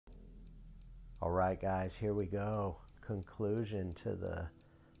All right, guys, here we go. Conclusion to the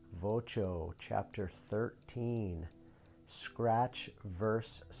Vocho, Chapter 13, Scratch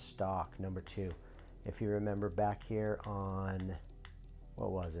versus Stock, number 2. If you remember back here on,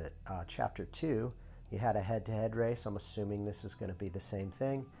 what was it, Chapter 2, you had a head-to-head race. I'm assuming this is going to be the same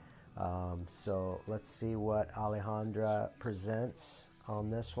thing. So let's see what Alejandra presents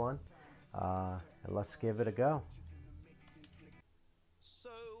on this one, and let's give it a go. So,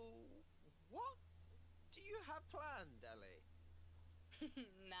 what do you have planned, Ellie?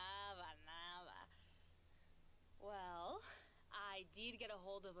 Nada. Well, I did get a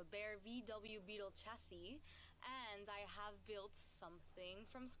hold of a bare VW Beetle chassis, and I have built something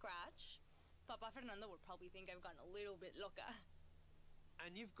from scratch. Papa Fernando would probably think I've gotten a little bit loca.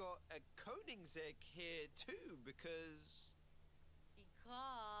 And you've got a Koenigsegg here too, because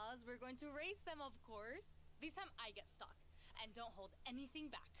we're going to race them, of course. This time I get stuck, and don't hold anything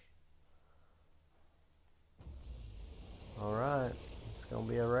back. All right, it's gonna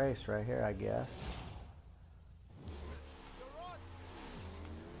be a race right here, I guess. you're on.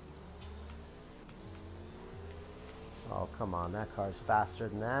 Oh, come on, that car's faster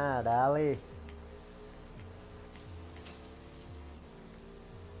than that, Ali.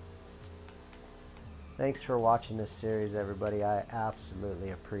 Thanks for watching this series, everybody. I absolutely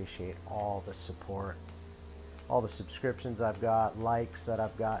appreciate all the support, all the subscriptions I've got, likes that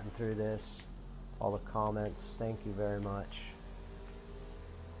I've gotten through this, all the comments. Thank you very much.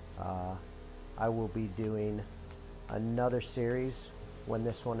 I will be doing another series when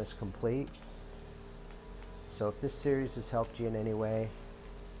this one is complete. So if this series has helped you in any way,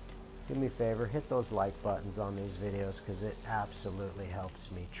 do me a favor, hit those like buttons on these videos, because it absolutely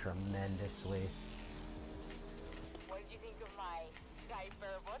helps me tremendously. What did you think of my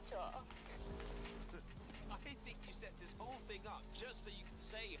diaper Vocho? I think you set this whole thing up just so you can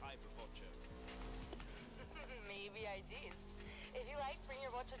say hi for Vocho. Maybe I did. If you like, bring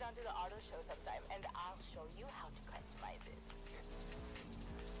your Vocho down to the auto show sometime, and I'll show you how to customize it.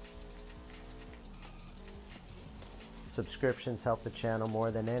 Subscriptions help the channel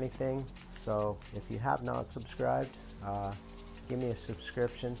more than anything, so if you have not subscribed, give me a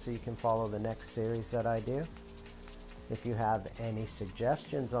subscription so you can follow the next series that I do. If you have any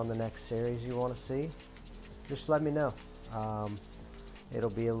suggestions on the next series you want to see, just let me know. It'll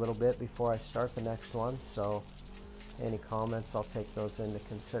be a little bit before I start the next one, so any comments, I'll take those into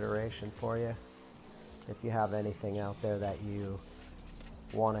consideration for you. If you have anything out there that you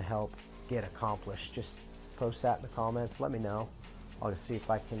want to help get accomplished, just post that in the comments, let me know. I'll see if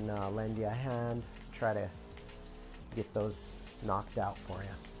I can lend you a hand, try to get those knocked out for you.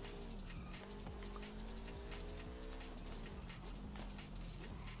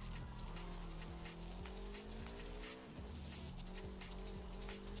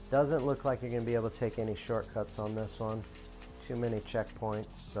 Doesn't look like you're going to be able to take any shortcuts on this one. Too many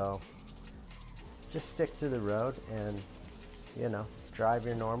checkpoints, so just stick to the road and, you know, drive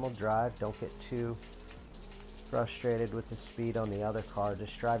your normal drive. Don't get too frustrated with the speed on the other car.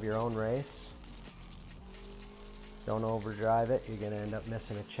 Just drive your own race. Don't overdrive it. You're going to end up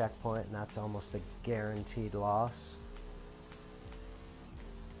missing a checkpoint, and that's almost a guaranteed loss.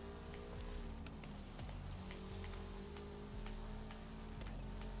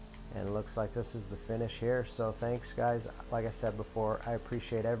 And it looks like this is the finish here. So thanks, guys. Like I said before, I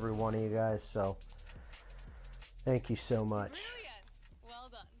appreciate every one of you guys. So thank you so much. Brilliant! Well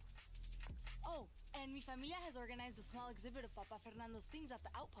done. Oh, and mi familia has organized a small exhibit of Papa Fernando's things at the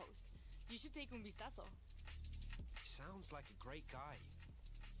outpost. You should take un vistazo. He sounds like a great guy.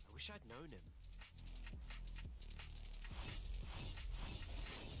 I wish I'd known him.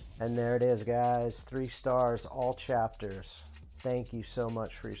 And there it is, guys. 3 stars, all chapters. Thank you so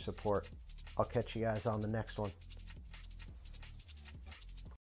much for your support. I'll catch you guys on the next one.